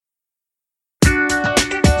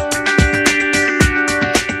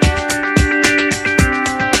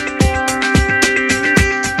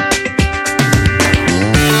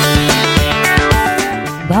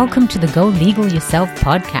the Go Legal Yourself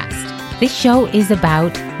podcast. This show is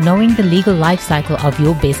about knowing the legal life cycle of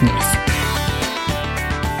your business.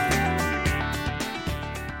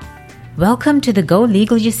 Welcome to the Go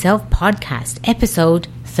Legal Yourself podcast, episode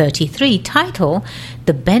 33, title,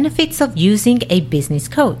 The Benefits of Using a Business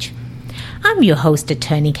Coach. I'm your host,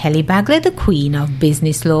 Attorney Kelly Bagler, the Queen of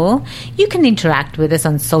Business Law. You can interact with us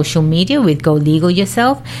on social media with Go Legal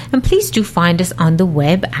Yourself, and please do find us on the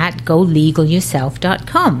web at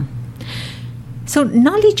golegalyourself.com. So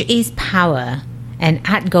knowledge is power, and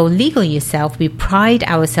at Go Legal Yourself, we pride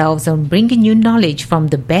ourselves on bringing you knowledge from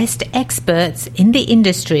the best experts in the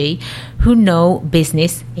industry who know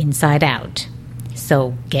business inside out.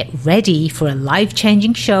 So get ready for a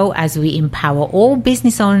life-changing show as we empower all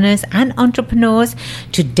business owners and entrepreneurs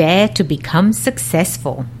to dare to become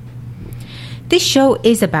successful. This show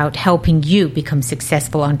is about helping you become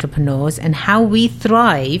successful entrepreneurs and how we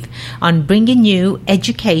thrive on bringing you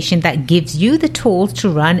education that gives you the tools to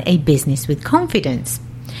run a business with confidence.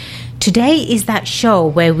 Today is that show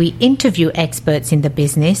where we interview experts in the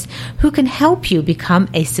business who can help you become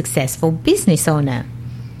a successful business owner.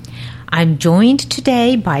 I'm joined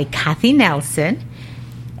today by Kathy Nelson,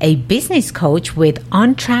 a business coach with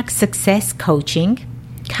On Track Success Coaching.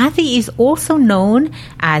 Kathy is also known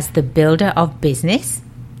as the builder of business,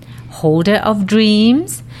 holder of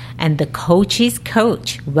dreams, and the coach's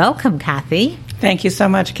coach. Welcome, Kathy. Thank you so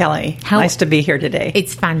much, Kelly. Nice to be here today.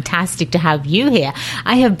 It's fantastic to have you here.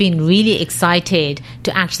 I have been really excited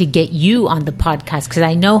to actually get you on the podcast because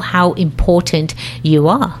I know how important you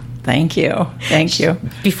are. Thank you. Thank you.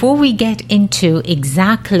 Before we get into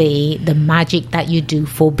exactly the magic that you do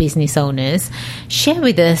for business owners, share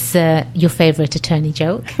with us your favorite attorney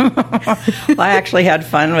joke. Well, I actually had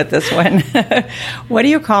fun with this one. What do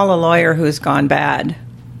you call a lawyer who's gone bad?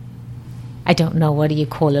 I don't know. What do you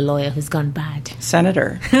call a lawyer who's gone bad?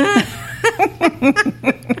 Senator.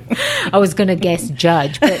 I was going to guess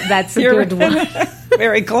judge, but that's a good one.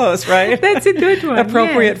 Very close, right? That's a good one.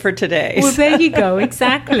 Appropriate for today. Well, there you go.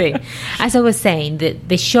 Exactly. As I was saying,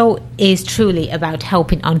 the show is truly about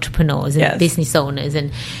helping entrepreneurs and business owners,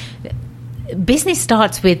 and business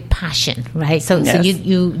starts with passion, right? So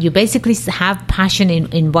you basically have passion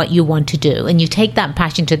in what you want to do, and you take that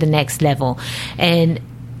passion to the next level. And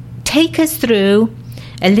take us through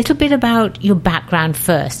a little bit about your background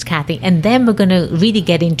first, Kathy, and then we're going to really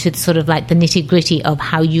get into sort of like the nitty-gritty of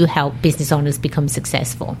how you help business owners become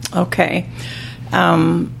successful. Okay.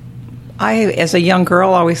 I, as a young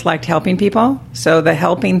girl, always liked helping people, so the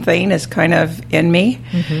helping thing is kind of in me.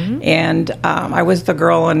 Mm-hmm. And I was the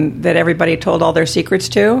girl that everybody told all their secrets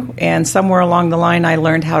to, and somewhere along the line I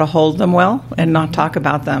learned how to hold them well and not talk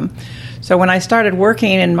about them. So when I started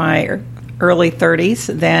working in my early 30s.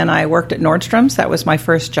 Then I worked at Nordstrom's. That was my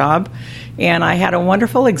first job. And I had a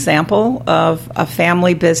wonderful example of a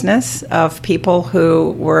family business of people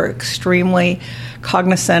who were extremely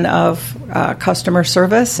cognizant of customer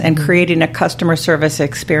service and creating a customer service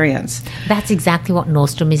experience. That's exactly what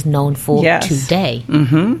Nordstrom is known for today.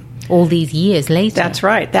 Mm-hmm. All these years later. That's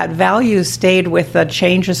right. That value stayed with the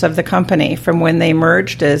changes of the company from when they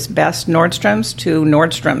merged as Best Nordstrom's to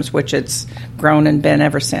Nordstrom's, which it's grown and been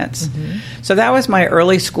ever since. Mm-hmm. So that was my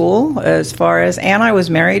early school and I was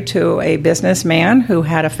married to a businessman who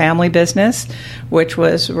had a family business, which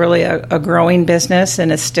was really a growing business and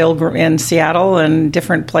is still in Seattle and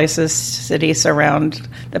different places, cities around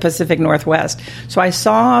the Pacific Northwest. So I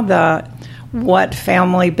saw what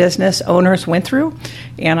family business owners went through,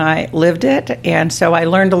 and I lived it. And so I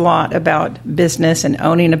learned a lot about business and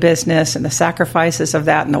owning a business and the sacrifices of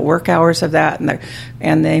that and the work hours of that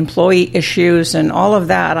and the employee issues and all of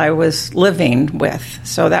that I was living with.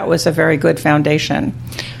 So that was a very good foundation.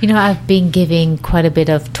 You know, I've been giving quite a bit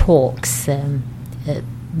of talks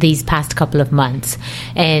these past couple of months,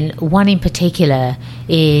 and one in particular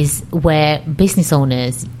is where business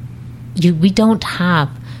owners, we don't have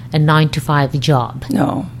a 9-to-5 job.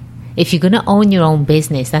 No. If you're going to own your own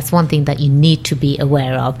business, that's one thing that you need to be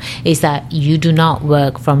aware of, is that you do not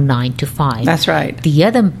work from 9 to 5. That's right. The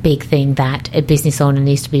other big thing that a business owner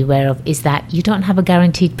needs to be aware of is that you don't have a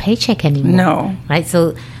guaranteed paycheck anymore. No. Right?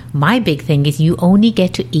 So my big thing is you only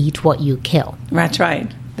get to eat what you kill. That's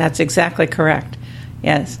right. That's exactly correct.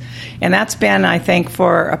 Yes. And that's been, I think,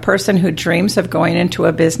 for a person who dreams of going into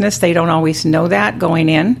a business, they don't always know that going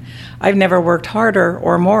in. I've never worked harder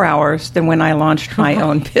or more hours than when I launched my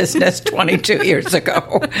own business 22 years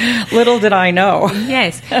ago. Little did I know.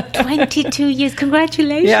 Yes. 22 years.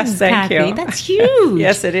 Congratulations, yes, thank Kathy. you. That's huge.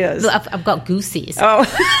 Yes, it is. Look, I've got goosies. Oh.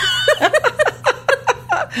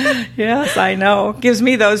 Yes, I know. Gives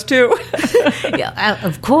me those too. Yeah,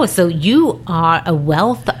 of course. So you are a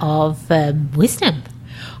wealth of wisdom.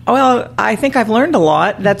 Well, I think I've learned a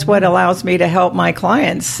lot. That's what allows me to help my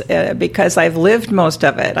clients because I've lived most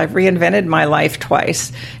of it. I've reinvented my life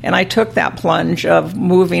twice. And I took that plunge of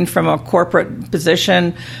moving from a corporate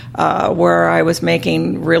position where I was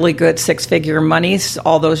making really good six-figure monies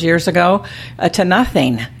all those years ago to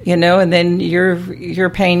nothing, and then you're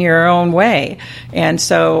paying your own way. And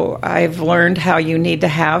so I've learned how you need to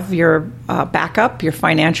have your backup, your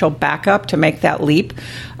financial backup to make that leap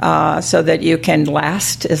so that you can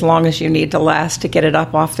last as long as you need to last to get it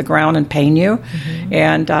up off the ground and paying you. Mm-hmm.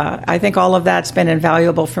 And I think all of that's been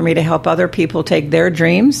invaluable for me to help other people take their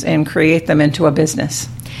dreams and create them into a business.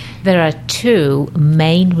 There are two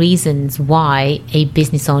main reasons why a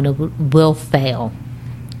business owner will fail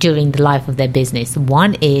during the life of their business.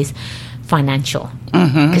 One is financial,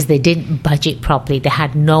 because they didn't budget properly. They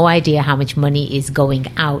had no idea how much money is going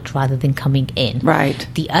out rather than coming in. Right.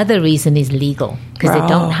 The other reason is legal, because they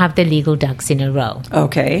don't have the legal ducks in a row.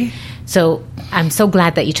 Okay. So I'm so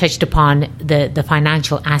glad that you touched upon the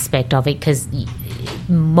financial aspect of it, because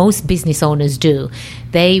most business owners do.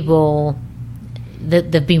 They've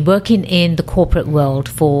been working in the corporate world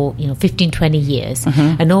for 15, 20 years,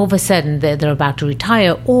 and all of a sudden they're about to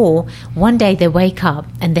retire, or one day they wake up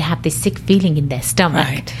and they have this sick feeling in their stomach,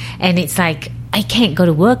 right. And it's like, I can't go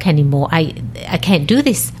to work anymore. I can't do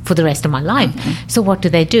this for the rest of my life. So what do?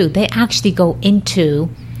 They actually go into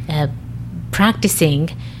practicing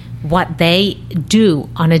what they do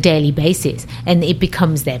on a daily basis, and it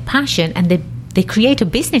becomes their passion, and they create a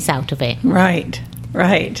business out of it. Right.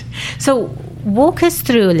 So walk us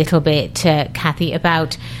through a little bit, Kathy,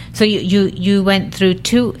 about, so you went through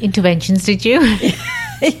 2 interventions, did you?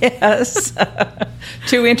 Yes.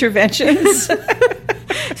 2 interventions.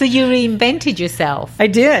 So you reinvented yourself. I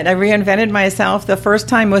did. I reinvented myself. The first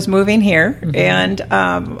time was moving here, and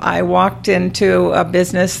I walked into a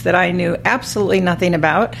business that I knew absolutely nothing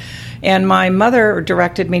about. And my mother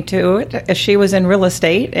directed me to it. She was in real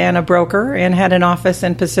estate and a broker and had an office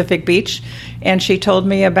in Pacific Beach. And she told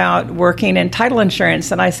me about working in title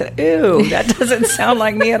insurance. And I said, ew, that doesn't sound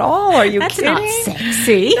like me at all. Are you kidding? That's not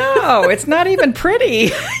sexy. No, it's not even pretty.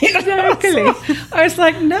 Exactly. So I was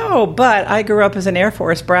like, no. But I grew up as an Air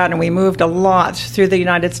Force brat, and we moved a lot through the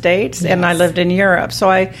United States. Yes. And I lived in Europe. So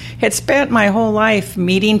I had spent my whole life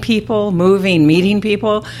meeting people, meeting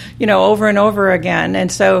people, over and over again.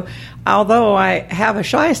 And so although I have a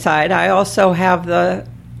shy side, I also have the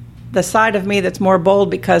side of me that's more bold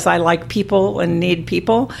because I like people and need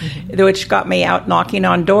people, which got me out knocking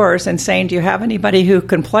on doors and saying, do you have anybody who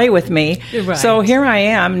can play with me? Right. So here I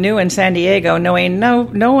am, new in San Diego, knowing no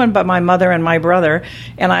one but my mother and my brother,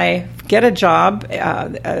 and I get a job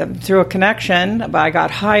through a connection. I got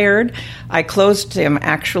hired. I closed him,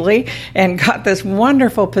 actually, and got this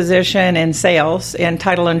wonderful position in sales in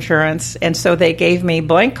title insurance. And so they gave me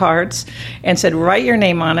blank cards and said, write your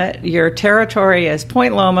name on it. Your territory is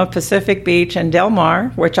Point Loma, Pacific Beach, and Del Mar,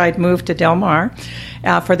 which I'd moved to Del Mar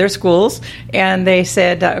for their schools. And they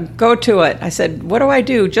said, go to it. I said, what do I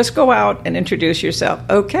do? Just go out and introduce yourself.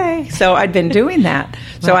 Okay. So I'd been doing that.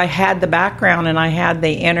 So I had the background, and I had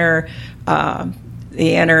the inner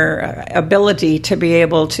ability to be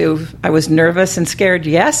able to, I was nervous and scared,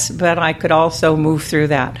 yes, but I could also move through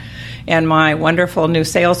that. And my wonderful new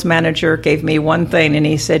sales manager gave me one thing, and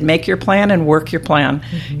he said, make your plan and work your plan.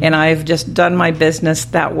 And I've just done my business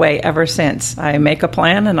that way ever since. I make a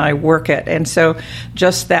plan and I work it. And so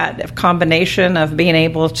just that combination of being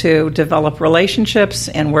able to develop relationships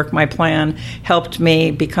and work my plan helped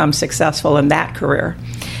me become successful in that career.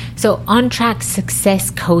 So On Track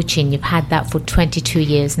Success Coaching, you've had that for 22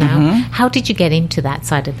 years now. How did you get into that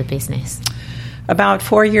side of the business? About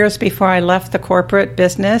 4 years before I left the corporate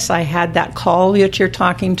business, I had that call that you're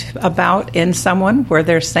talking about in someone where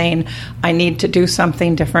they're saying, I need to do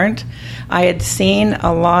something different. I had seen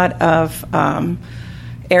a lot of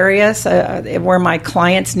areas where my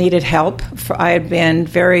clients needed help. I had been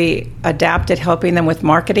very adept at helping them with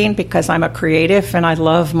marketing because I'm a creative and I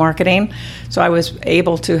love marketing. So I was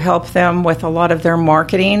able to help them with a lot of their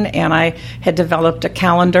marketing, and I had developed a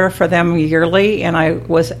calendar for them yearly, and I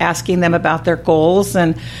was asking them about their goals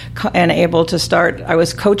and able to start. I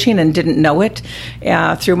was coaching and didn't know it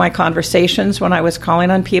through my conversations when I was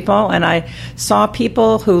calling on people, and I saw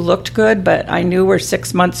people who looked good, but I knew were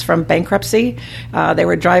 6 months from bankruptcy. They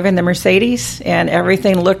were driving the Mercedes, and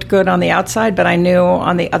everything looked good on the outside, but I knew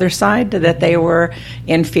on the other side that they were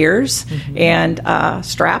in fears and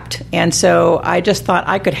strapped. And so I just thought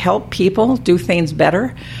I could help people do things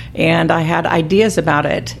better, and I had ideas about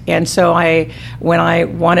it. And so when I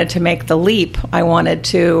wanted to make the leap, I wanted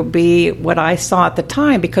to be what I saw at the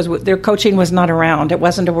time, because their coaching was not around. It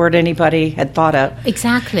wasn't a word anybody had thought of.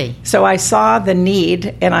 Exactly. So I saw the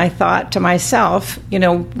need, and I thought to myself,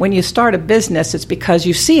 when you start a business, it's because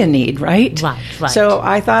you see a need, right? Right. So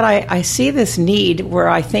I thought, I see this need where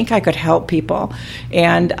I think I could help people.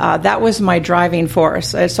 And that was my driving force.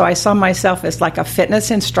 So I saw myself as like a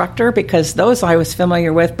fitness instructor, because those I was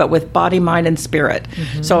familiar with, but with body, mind, and spirit.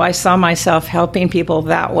 So I saw myself helping people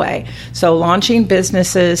that way. So launching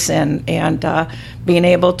businesses and being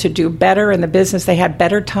able to do better in the business. They had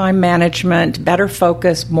better time management, better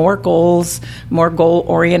focus, more goals, more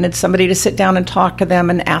goal-oriented, somebody to sit down and talk to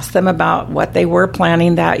them and ask them about what they were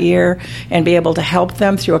planning that year and be able to help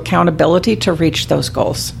them through accountability to reach those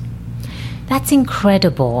goals. That's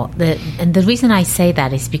incredible. And the reason I say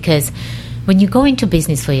that is because when you go into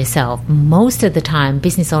business for yourself, most of the time,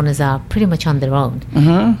 business owners are pretty much on their own.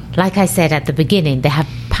 Like I said at the beginning, they have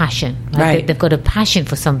passion. Right? They've got a passion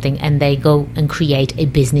for something, and they go and create a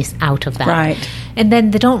business out of that. Right. And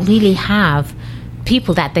then they don't really have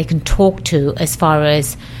people that they can talk to as far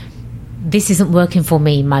as, this isn't working for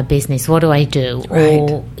me in my business. What do I do? Right.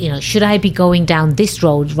 Or, should I be going down this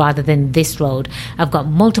road rather than this road? I've got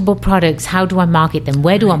multiple products. How do I market them?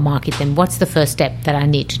 Where do I market them? What's the first step that I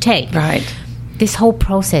need to take? Right. This whole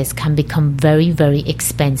process can become very, very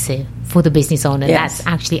expensive for the business owner. Yes. That's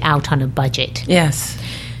actually out on a budget. Yes.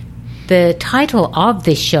 The title of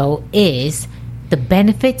this show is The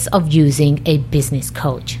Benefits of Using a Business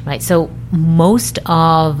Coach, right? So most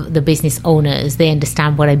of the business owners, they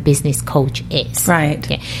understand what a business coach is. Right.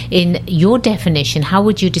 Okay. In your definition, how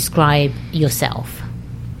would you describe yourself?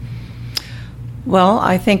 Well,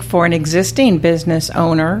 I think for an existing business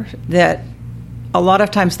owner, that a lot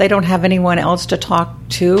of times they don't have anyone else to talk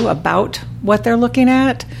to about what they're looking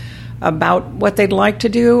at, about what they'd like to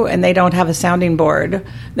do, and they don't have a sounding board.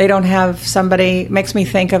 They don't have somebody. Makes me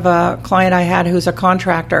think of a client I had who's a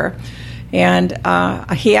contractor, and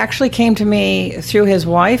he actually came to me through his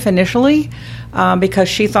wife initially, because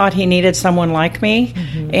she thought he needed someone like me,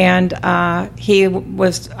 and I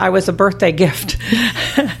was a birthday gift,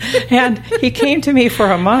 and he came to me for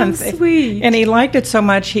a month. How sweet. And he liked it so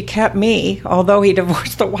much he kept me, although he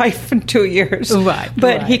divorced the wife in 2 years. Right.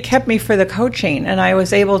 But he kept me for the coaching, and I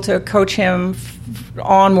was able to coach him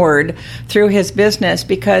onward through his business,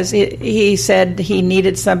 because he said he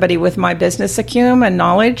needed somebody with my business acumen and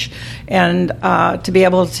knowledge, and to be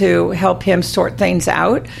able to help him sort things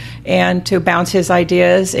out and to bounce his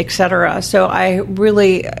ideas, etc. So I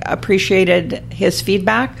really appreciated his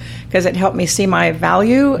feedback, because it helped me see my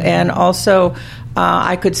value, and also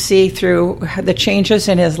I could see through the changes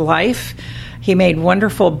in his life. He made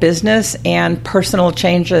wonderful business and personal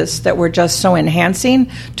changes that were just so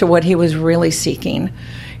enhancing to what he was really seeking.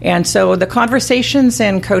 And so the conversations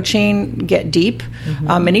in coaching get deep,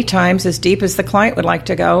 many times as deep as the client would like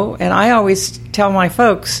to go. And I always tell my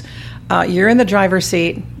folks, you're in the driver's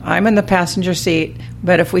seat, I'm in the passenger seat,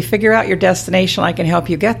 but if we figure out your destination, I can help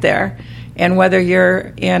you get there. And whether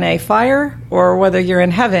you're in a fire or whether you're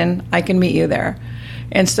in heaven, I can meet you there.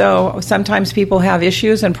 And so sometimes people have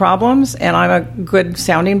issues and problems, and I'm a good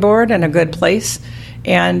sounding board and a good place.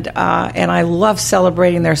 And I love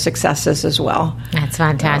celebrating their successes as well. That's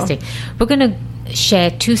fantastic. We're going to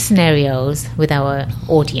share two scenarios with our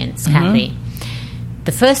audience, Kathy.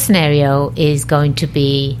 The first scenario is going to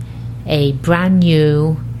be a brand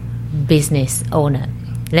new business owner.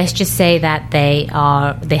 Let's just say that they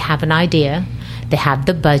have an idea, they have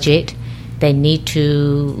the budget, they need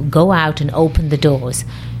to go out and open the doors.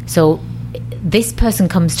 So this person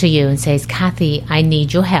comes to you and says, Kathy, I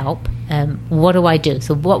need your help. What do I do?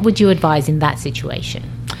 So what would you advise in that situation?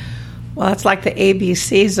 Well, it's like the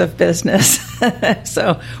ABCs of business.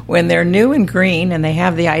 So when they're new and green and they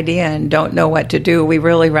have the idea and don't know what to do, we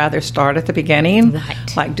really rather start at the beginning.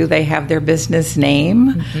 Right. Like, do they have their business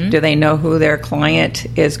name? Do they know who their client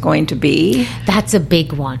is going to be? That's a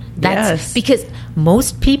big one. Yes. Because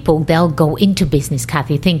most people, they'll go into business,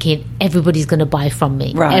 Kathy, thinking everybody's going to buy from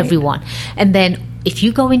me. Right. Everyone. And then if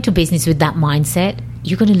you go into business with that mindset,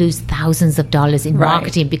 you're going to lose thousands of dollars in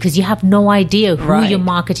marketing, because you have no idea who you're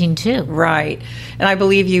marketing to. Right. And I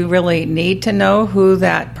believe you really need to know who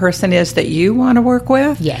that person is that you want to work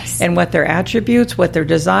with. Yes. And what their attributes, what their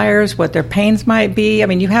desires, what their pains might be. I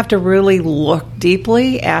mean, you have to really look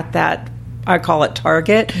deeply at that I call it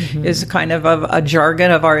target, is kind of a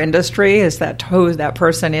jargon of our industry, is that who that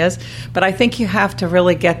person is. But I think you have to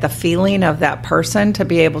really get the feeling of that person to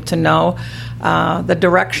be able to know the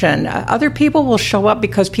direction. Other people will show up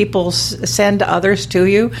because people send others to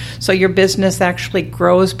you, so your business actually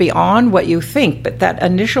grows beyond what you think. But that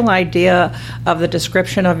initial idea of the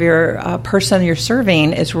description of your person you're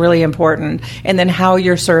serving is really important, and then how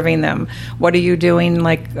you're serving them. What are you doing?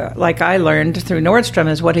 Like I learned through Nordstrom,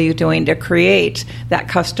 is what are you doing to create that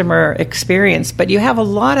customer experience? But you have a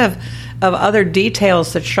lot of other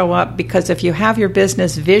details that show up, because if you have your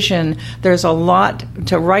business vision, there's a lot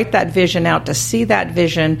to write that vision out, to see that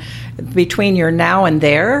vision between your now and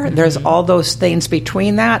there. There's all those things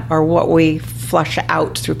between that are what we flush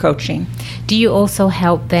out through coaching. Do you also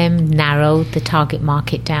help them narrow the target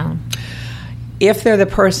market down? If they're the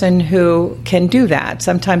person who can do that.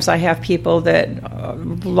 Sometimes I have people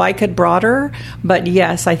that like it broader, but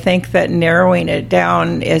yes, I think that narrowing it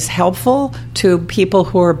down is helpful to people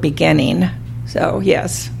who are beginning. So,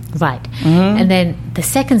 yes. Right. And then the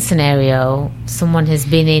second scenario, someone has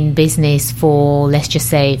been in business for, let's just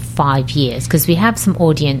say, 5 years, because we have some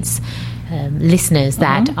audience listeners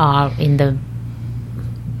that are in the,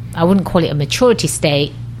 I wouldn't call it a maturity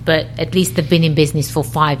state, but at least they've been in business for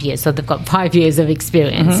 5 years, so they've got 5 years of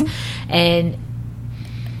experience. And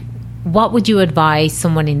what would you advise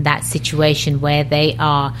someone in that situation where they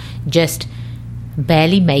are just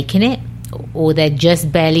barely making it, or they're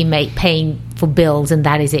just barely paying for bills and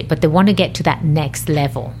that is it, but they want to get to that next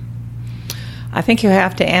level? I think you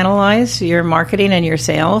have to analyze your marketing and your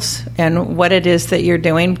sales and what it is that you're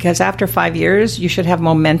doing, because after 5 years, you should have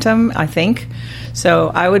momentum, I think.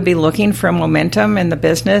 So I would be looking for momentum in the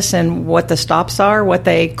business and what the stops are, what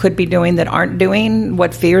they could be doing that aren't doing,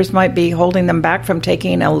 what fears might be holding them back from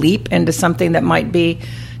taking a leap into something that might be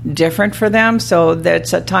different for them. So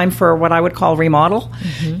that's a time for what I would call remodel.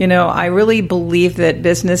 You know, I really believe that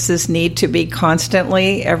businesses need to be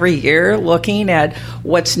constantly every year looking at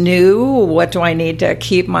what's new, what do I need to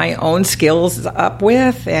keep my own skills up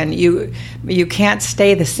with, and you can't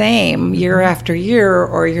stay the same year after year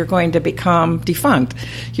or you're going to become defunct.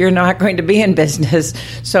 You're not going to be in business.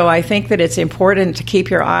 So I think that it's important to keep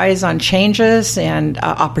your eyes on changes and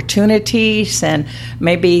opportunities and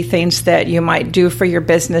maybe things that you might do for your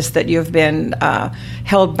business that you've been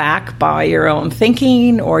held back by your own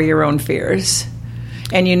thinking or your own fears.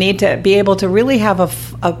 And you need to be able to really have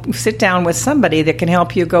a sit down with somebody that can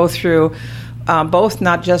help you go through both,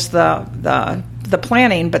 not just the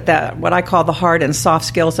planning, but what I call the hard and soft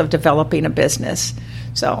skills of developing a business.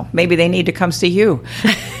 So maybe they need to come see you.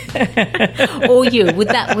 Or you. Would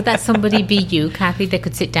that somebody be you, Kathy, that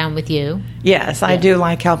could sit down with you? Yes, I do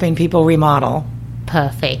like helping people remodel.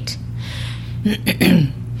 Perfect.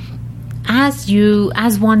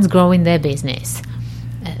 As one's growing their business,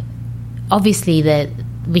 obviously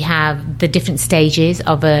we have the different stages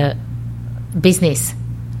of a business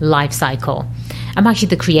life cycle. I'm actually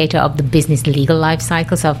the creator of the business legal life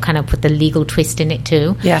cycle, so I've kind of put the legal twist in it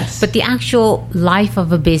too. Yes. But the actual life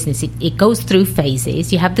of a business, it goes through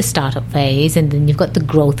phases. You have the startup phase, and then you've got the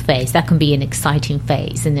growth phase. That can be an exciting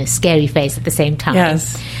phase and a scary phase at the same time.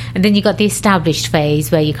 Yes. And then you've got the established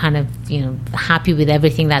phase where you're kind of, happy with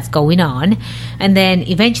everything that's going on. And then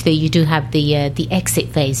eventually you do have the exit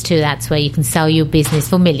phase too. That's where you can sell your business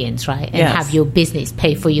for millions, right? And have your business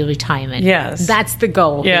pay for your retirement. Yes. That's the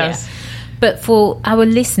goal. Yes. Here. But for our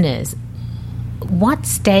listeners, what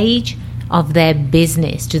stage of their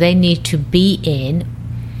business do they need to be in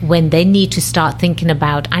when they need to start thinking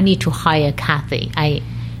about, I need to hire Kathy?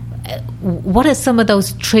 What are some of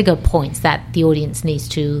those trigger points that the audience needs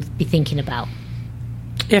to be thinking about?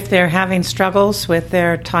 If they're having struggles with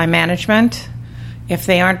their time management, if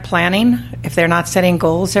they aren't planning, if they're not setting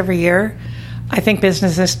goals every year, I think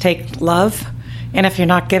businesses take love. And if you're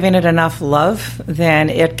not giving it enough love, then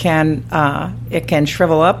it can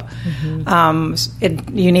shrivel up.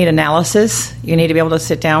 You need analysis. You need to be able to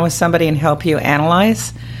sit down with somebody and help you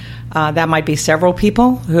analyze. That might be several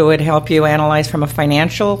people who would help you analyze from a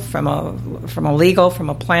financial, from a legal, from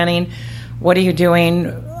a planning. What are you doing?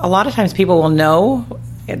 A lot of times people will know.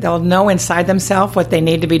 They'll know inside themselves what they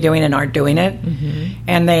need to be doing and aren't doing it.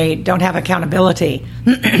 And they don't have accountability.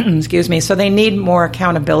 Excuse me. So they need more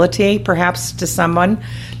accountability, perhaps, to someone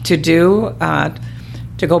to do,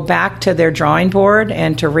 to go back to their drawing board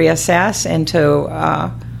and to reassess and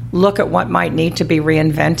to look at what might need to be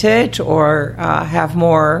reinvented or have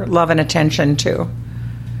more love and attention to.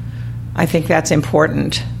 I think that's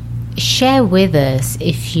important. Share with us,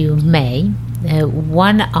 if you may,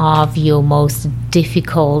 one of your most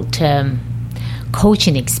difficult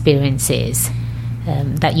coaching experiences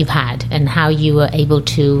that you've had, and how you were able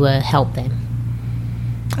to help them?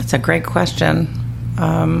 That's a great question.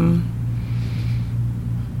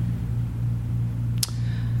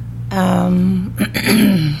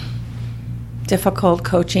 Difficult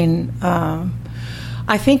coaching.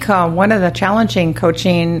 I think one of the challenging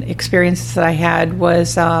coaching experiences that I had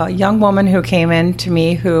was a young woman who came in to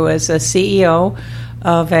me who was a CEO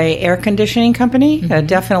of a air conditioning company,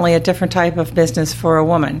 definitely a different type of business for a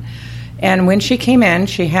woman. And when she came in,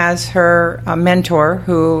 she has her mentor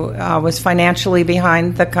who was financially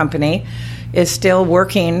behind the company, is still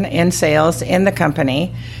working in sales in the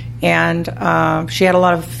company, and she had a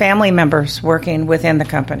lot of family members working within the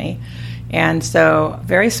company. And so,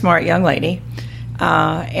 very smart young lady.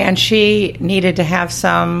 And she needed to have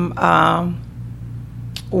some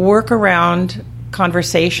work around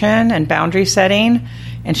conversation and boundary setting,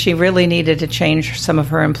 and she really needed to change some of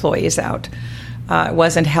her employees out. It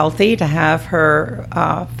wasn't healthy to have her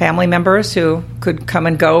family members who could come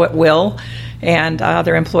and go at will, and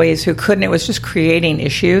other employees who couldn't. It was just creating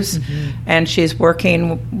issues. And she's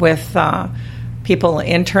working with people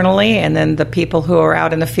internally, and then the people who are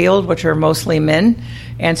out in the field, which are mostly men.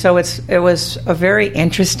 And so it was a very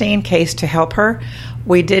interesting case to help her.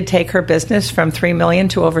 We did take her business from $3 million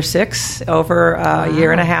to over $6 over a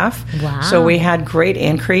year and a half. Wow. So we had great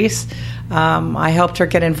increase. I helped her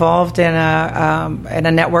get involved in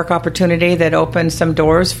a network opportunity that opened some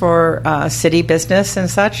doors for city business and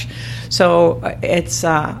such. So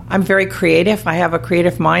I'm very creative. I have a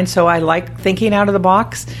creative mind, so I like thinking out of the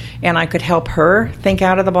box, and I could help her think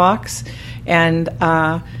out of the box. And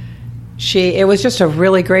it was just a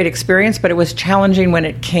really great experience, but it was challenging when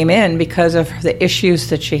it came in because of the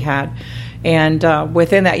issues that she had. And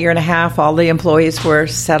within that year and a half, all the employees were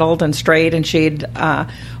settled and straight, and she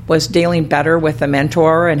was dealing better with the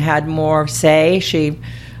mentor and had more say. She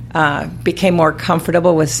became more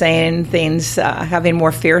comfortable with saying things, having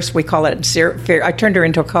more fierce. We call it fear. I turned her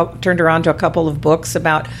on to a couple of books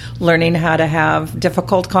about learning how to have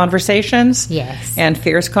difficult conversations, yes, and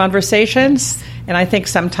fierce conversations. And I think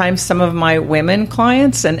sometimes some of my women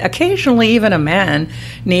clients, and occasionally even a man,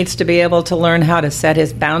 needs to be able to learn how to set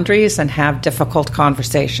his boundaries and have difficult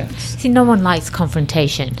conversations. See, no one likes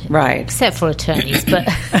confrontation, right? Except for attorneys, but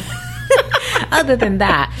other than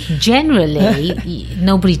that, generally,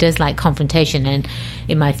 nobody does like confrontation. And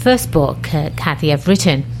in my first book, Kathy, I've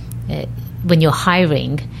written, when you're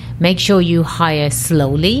hiring, make sure you hire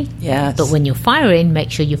slowly. Yes. But when you're firing, make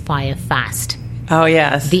sure you fire fast. Oh,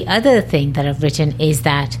 yes. The other thing that I've written is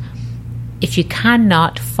that if you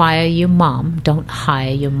cannot fire your mom, don't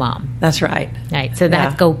hire your mom. That's right. Right. So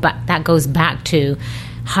that goes back to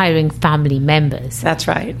hiring family members. That's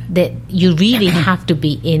right. That you really have to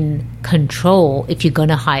be in control if you're going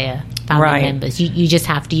to hire family members. You just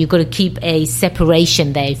have to. You've got to keep a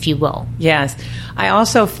separation there, if you will. Yes. I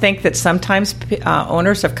also think that sometimes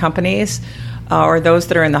owners of companies or those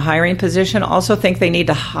that are in the hiring position also think they need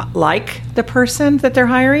to like the person that they're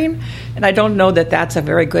hiring, and I don't know that that's a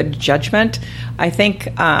very good judgment. I think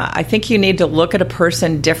you need to look at a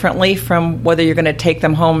person differently from whether you're going to take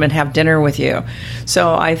them home and have dinner with you.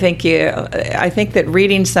 So I think that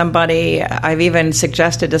reading somebody, I've even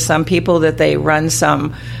suggested to some people that they run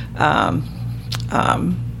some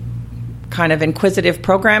kind of inquisitive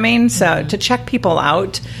programming to check people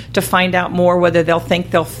out, to find out more whether they'll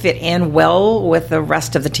think they'll fit in well with the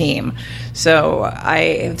rest of the team. So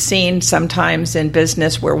I have seen sometimes in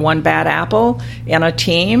business where one bad apple in a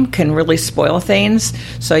team can really spoil things.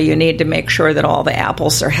 So you need to make sure that all the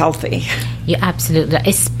apples are healthy. Yeah, absolutely.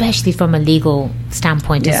 Especially from a legal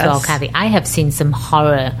standpoint as well, Kathy. I have seen some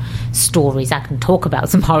horror stories. I can talk about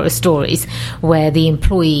some horror stories where the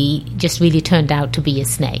employee just really turned out to be a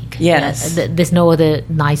snake. Yes. There's no other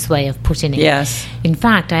nice way of putting it. Yes. In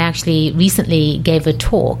fact, I actually recently gave a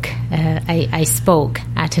talk. I spoke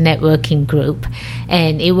at a networking group,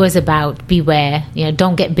 and it was about beware,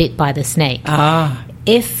 don't get bit by the snake.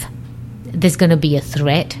 If there's going to be a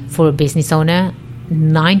threat for a business owner,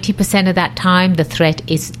 90% of that time, the threat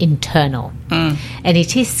is internal. And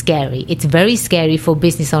it is scary. It's very scary for a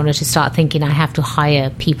business owner to start thinking, I have to hire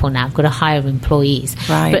people now. I've got to hire employees.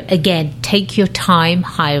 Right. But again, take your time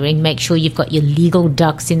hiring. Make sure you've got your legal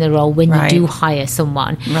ducks in a row when you do hire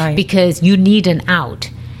someone. Right. Because you need an out.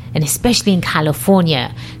 And especially in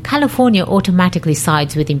California automatically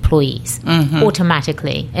sides with employees.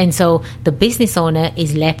 Automatically. And so the business owner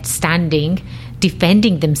is left standing,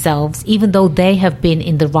 defending themselves, even though they have been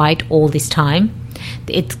in the right all this time.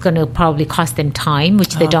 It's going to probably cost them time,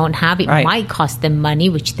 which they don't have. It might cost them money,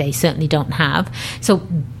 which they certainly don't have. So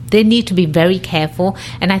they need to be very careful.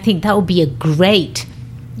 And I think that would be a great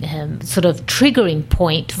sort of triggering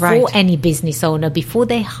point for Right. any business owner before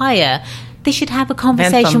they hire. They should have a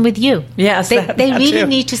conversation Anthem. with you. Yes, they that really too.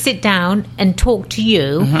 need to sit down and talk to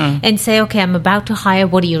you and say, okay, I'm about to hire.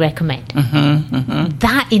 What do you recommend?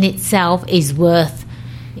 That in itself is worth,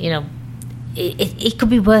 it could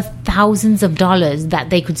be worth thousands of dollars that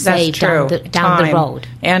they could That's save true. down the Time road.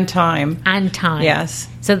 and time. And time. Yes.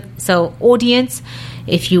 So audience,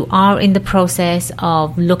 if you are in the process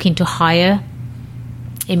of looking to hire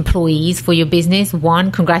employees for your business,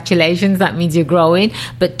 one, congratulations, that means you're growing.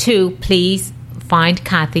 But two, please find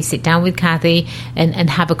Kathy, sit down with Kathy and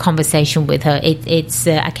have a conversation with her. It's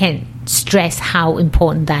I can't stress how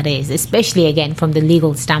important that is, especially again from the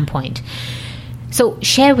legal standpoint. So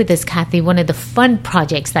share with us, Kathy, one of the fun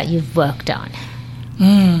projects that you've worked on.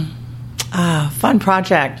 Fun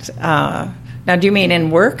project. Now, do you mean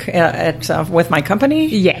in work with my company?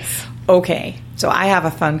 Yes. Okay. So I have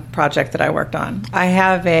a fun project that I worked on. I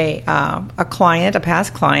have a client, a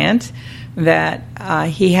past client, that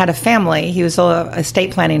he had a family. He was a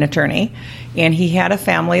estate planning attorney, and he had a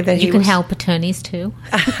family that You can help attorneys too.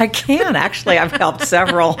 I can, actually. I've helped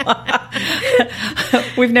several.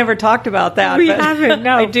 We've never talked about that. We but haven't,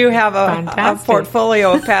 no. I do have a Fantastic.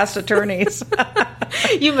 portfolio of past attorneys.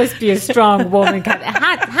 You must be a strong woman, Kathy.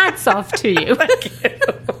 Hats off to you.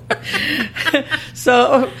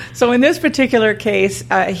 So in this particular case,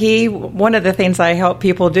 one of the things I help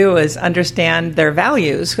people do is understand their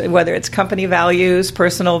values, whether it's company values,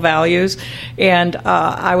 personal values, and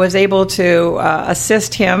I was able to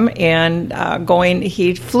assist him in going.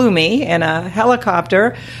 He flew me in a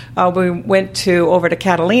helicopter. We went over to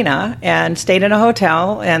Catalina and stayed in a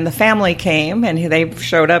hotel, and the family came, and they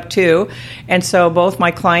showed up too. And so both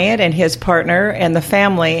my client and his partner and the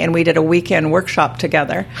family, and we did a weekend workshop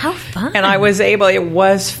together. How fun. And it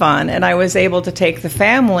was fun, and I was able to take the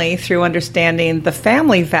family through understanding the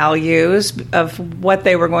family values of what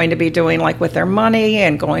they were going to be doing, like with their money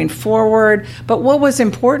and going forward, but what was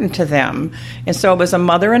important to them. And so it was a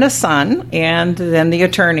mother and a son, and then the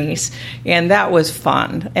attorneys, and that was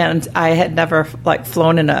fun. And I had never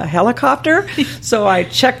flown in a helicopter, so I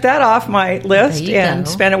checked that off my list There you and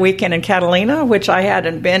go. spent a weekend in Catalina, which I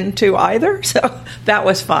hadn't been to either, so that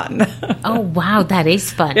was fun. Oh, wow, that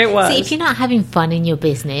is fun. It was. See, if you're not having fun in your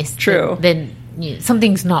business, True. then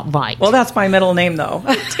something's not right. Well, that's my middle name, though.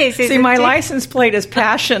 is, See, isn't my it? license plate is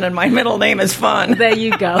Passion, and my middle name is Fun. There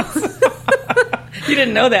you go. You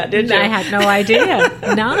didn't know that, did you? I had no idea.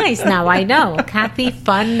 Nice. Now I know. Kathy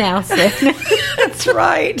Fun Nelson. That's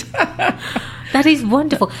right. That is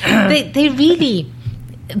wonderful. They really,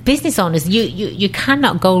 business owners, you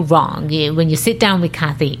cannot go wrong when you sit down with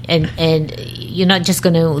Kathy, and you're not just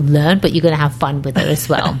going to learn, but you're going to have fun with her as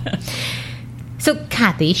well. So,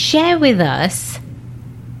 Kathy, share with us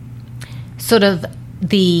sort of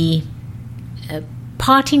the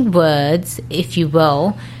parting words, if you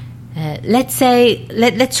will. Let's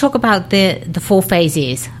talk about the 4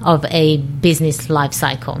 phases of a business life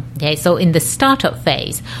cycle. Okay, so in the startup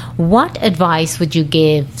phase, what advice would you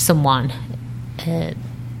give someone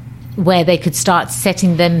where they could start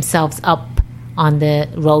setting themselves up on the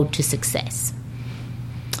road to success?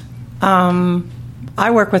 I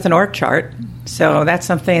work with an org chart, so that's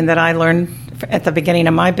something that I learned at the beginning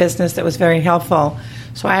of my business that was very helpful.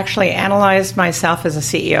 So I actually analyzed myself as a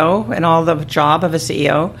CEO and all the job of a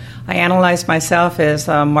CEO. I analyzed myself as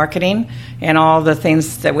marketing and all the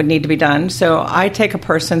things that would need to be done. So I take a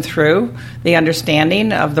person through the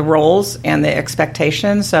understanding of the roles and the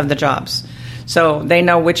expectations of the jobs. So they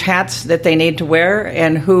know which hats that they need to wear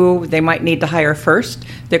and who they might need to hire first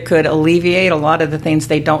that could alleviate a lot of the things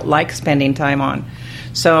they don't like spending time on.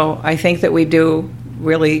 So I think that we do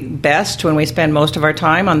really best when we spend most of our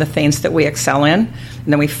time on the things that we excel in, and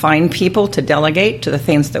then we find people to delegate to the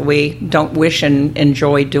things that we don't wish and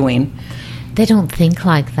enjoy doing. They don't think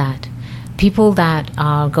like that. People that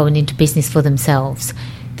are going into business for themselves.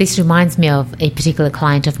 This reminds me of a particular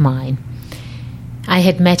client of mine. I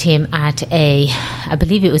had met him at I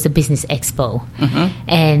believe it was a business expo,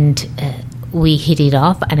 and we hit it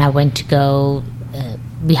off, and I went to go,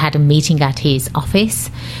 we had a meeting at his office,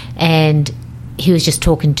 and he was just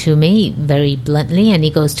talking to me very bluntly, and he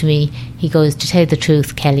goes, to tell you the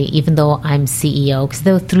truth, Kelly, even though I'm CEO, because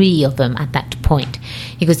there were 3 of them at that point,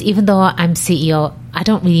 he goes, even though I'm CEO, I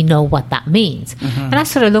don't really know what that means. And I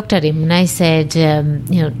sort of looked at him and I said,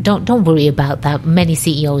 don't worry about that. Many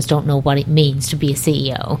CEOs don't know what it means to be a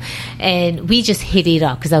CEO. And we just hit it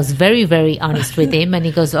up because I was very, very honest with him. And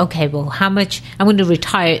he goes, okay, well, how much, I'm going to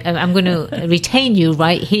retire, I'm going to retain you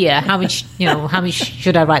right here. How much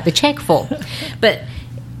should I write the check for? But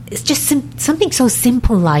it's just something so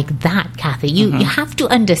simple like that, Kathy. You have to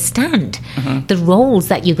understand the roles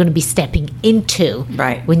that you're going to be stepping into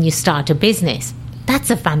when you start a business. That's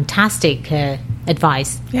a fantastic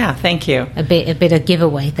advice. Yeah, thank you. A bit of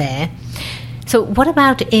giveaway there. So what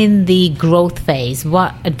about in the growth phase?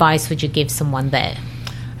 What advice would you give someone there?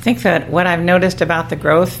 I think that what I've noticed about the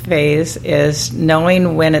growth phase is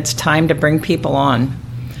knowing when it's time to bring people on.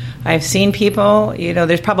 I've seen people,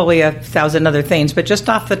 there's probably 1,000 other things, but just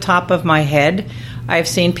off the top of my head, I've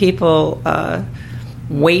seen people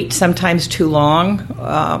wait sometimes too long.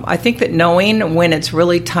 I think that knowing when it's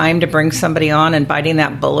really time to bring somebody on and biting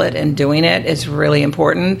that bullet and doing it is really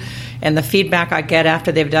important. And the feedback I get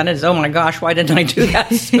after they've done it is, oh my gosh, why didn't I do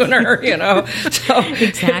that sooner? So,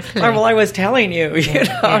 exactly. Well, I was telling you,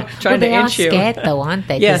 trying to inch you. They are scared though, aren't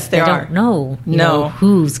they? Yes, they don't know,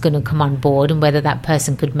 who's going to come on board and whether that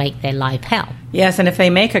person could make their life hell. Yes, and if they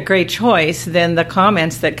make a great choice, then the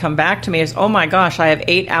comments that come back to me is, oh my gosh, I have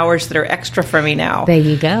 8 hours that are extra for me now. There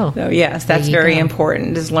you go. So yes, that's very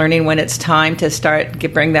important, is learning when it's time to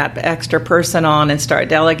bring that extra person on and start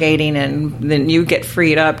delegating, and then you get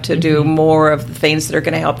freed up to do more of the things that are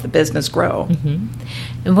going to help the business grow.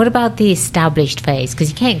 And what about the established phase?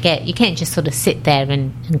 Because you can't just sort of sit there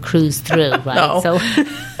and cruise through, right? No. So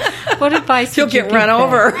what advice You'll get run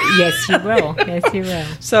over. Yes, you will. Yes, you will.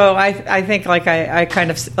 So I think, like I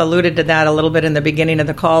kind of alluded to that a little bit in the beginning of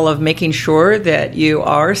the call, of making sure that you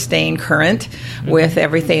are staying current with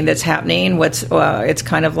everything that's happening. It's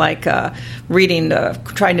kind of like reading,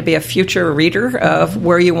 trying to be a future reader of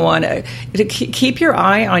where you want to keep your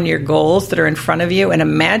eye on your goals that are in front of you, and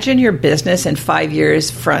imagine your business in 5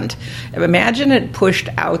 years front. Imagine it pushed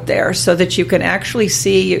out there so that you can actually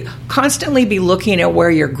constantly be looking at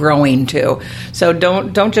where you're growing to. So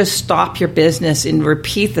don't just stop your business and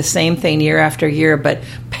repeat the same thing year after year, but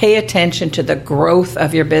pay attention to the growth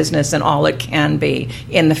of your business and all it can be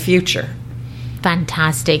in the future.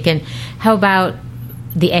 Fantastic. And how about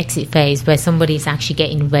the exit phase, where somebody's actually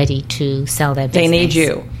getting ready to sell their business? They need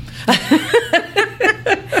you.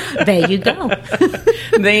 There you go.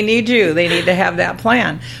 They need you. They need to have that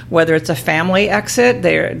plan. Whether it's a family exit,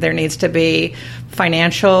 there needs to be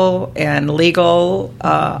financial and legal,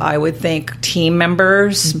 I would think team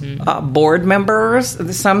members, board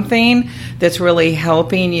members, something that's really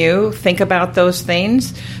helping you think about those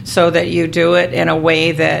things so that you do it in a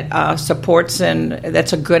way that supports, and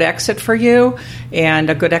that's a good exit for you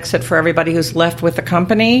and a good exit for everybody who's left with the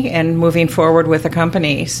company and moving forward with the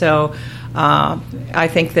company. So I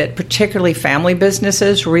think that particularly family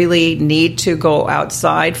businesses really need to go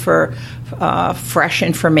outside for fresh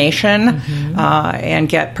information and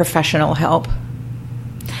get professional help.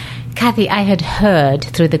 Kathy, I had heard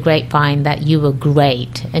through the grapevine that you were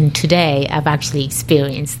great, and today I've actually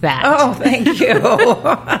experienced that. Oh, thank you.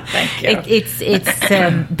 Thank you.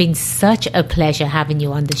 It's been such a pleasure having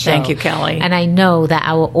you on the show. Thank you, Kelly. And I know that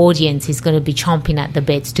our audience is going to be chomping at the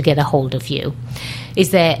bits to get a hold of you. Is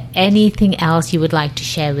there anything else you would like to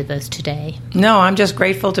share with us today? No, I'm just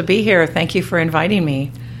grateful to be here. Thank you for inviting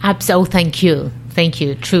me. Absolutely. Thank you. Thank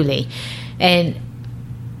you, truly. And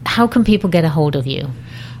how can people get a hold of you?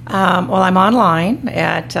 Well, I'm online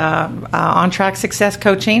at On Track Success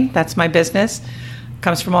Coaching. That's my business.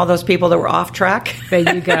 Comes from all those people that were off track.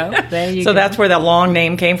 There you go. So that's where that long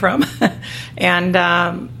name came from. And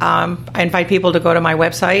I invite people to go to my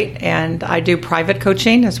website, and I do private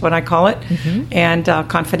coaching, is what I call it, and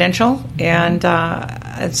confidential. And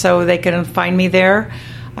so they can find me there.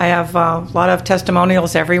 I have a lot of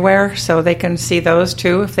testimonials everywhere, so they can see those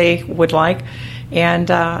too if they would like.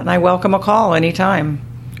 And I welcome a call anytime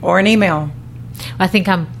or an email. I think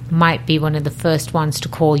I might be one of the first ones to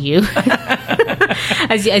call you.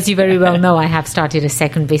 As you very well know, I have started a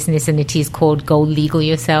second business, and it is called Go Legal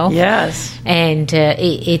Yourself. Yes. And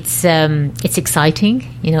it's exciting.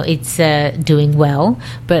 It's doing well.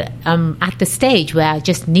 But I'm at the stage where I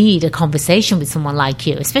just need a conversation with someone like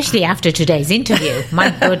you, especially after today's interview. My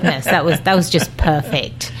goodness, that was just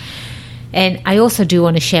perfect. And I also do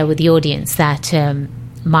want to share with the audience that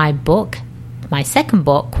my second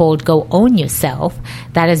book called Go Own Yourself,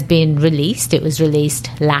 that has been released. It was released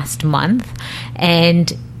last month. And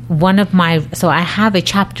so I have a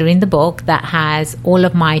chapter in the book that has all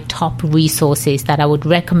of my top resources that I would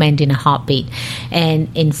recommend in a heartbeat. And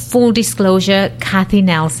in full disclosure, Kathy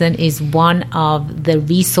Nelson is one of the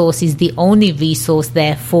resources, the only resource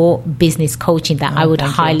there for business coaching that I would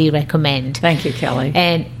highly recommend. Thank you, Kelly.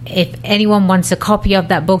 And if anyone wants a copy of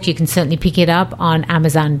that book, you can certainly pick it up on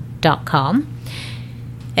Amazon.com.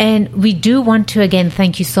 And we do want to, again,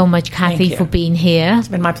 thank you so much, Kathy, for being here. It's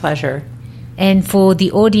been my pleasure. And for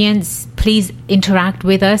the audience, please interact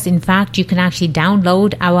with us. In fact, you can actually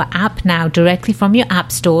download our app now directly from your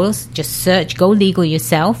app stores. Just search Go Legal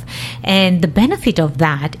Yourself. And the benefit of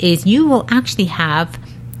that is you will actually have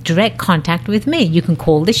direct contact with me. You can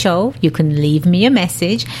call the show, you can leave me a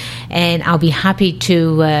message, and I'll be happy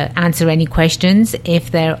to answer any questions.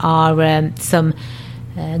 If there are some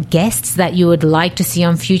guests that you would like to see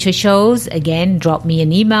on future shows, again, drop me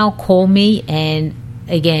an email, call me, and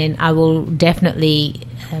again, I will definitely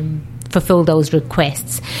fulfill those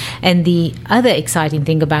requests. And the other exciting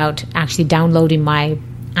thing about actually downloading my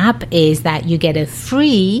app is that you get a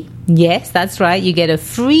free, yes, that's right, you get a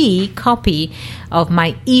free copy of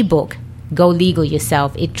my ebook, Go Legal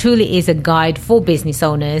Yourself. It truly is a guide for business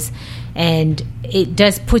owners, and it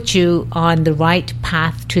does put you on the right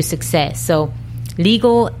path to success. So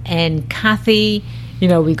Legal and Kathy,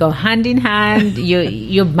 we go hand in hand.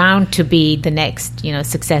 You're bound to be the next,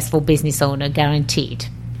 successful business owner, guaranteed.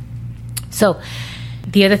 So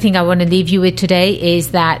the other thing I want to leave you with today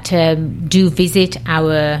is that do visit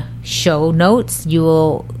our show notes. You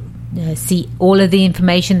will see all of the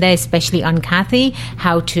information there, especially on Kathy,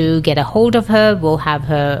 how to get a hold of her. We'll have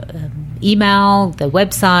her email, the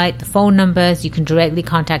website, the phone numbers. You can directly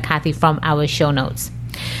contact Kathy from our show notes.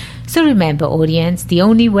 So remember, audience, the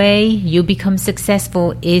only way you become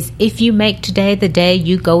successful is if you make today the day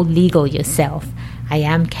you go legal yourself. I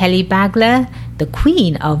am Kelly Bagler, the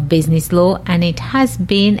Queen of Business Law, and it has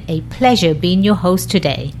been a pleasure being your host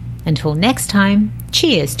today. Until next time,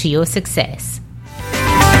 cheers to your success.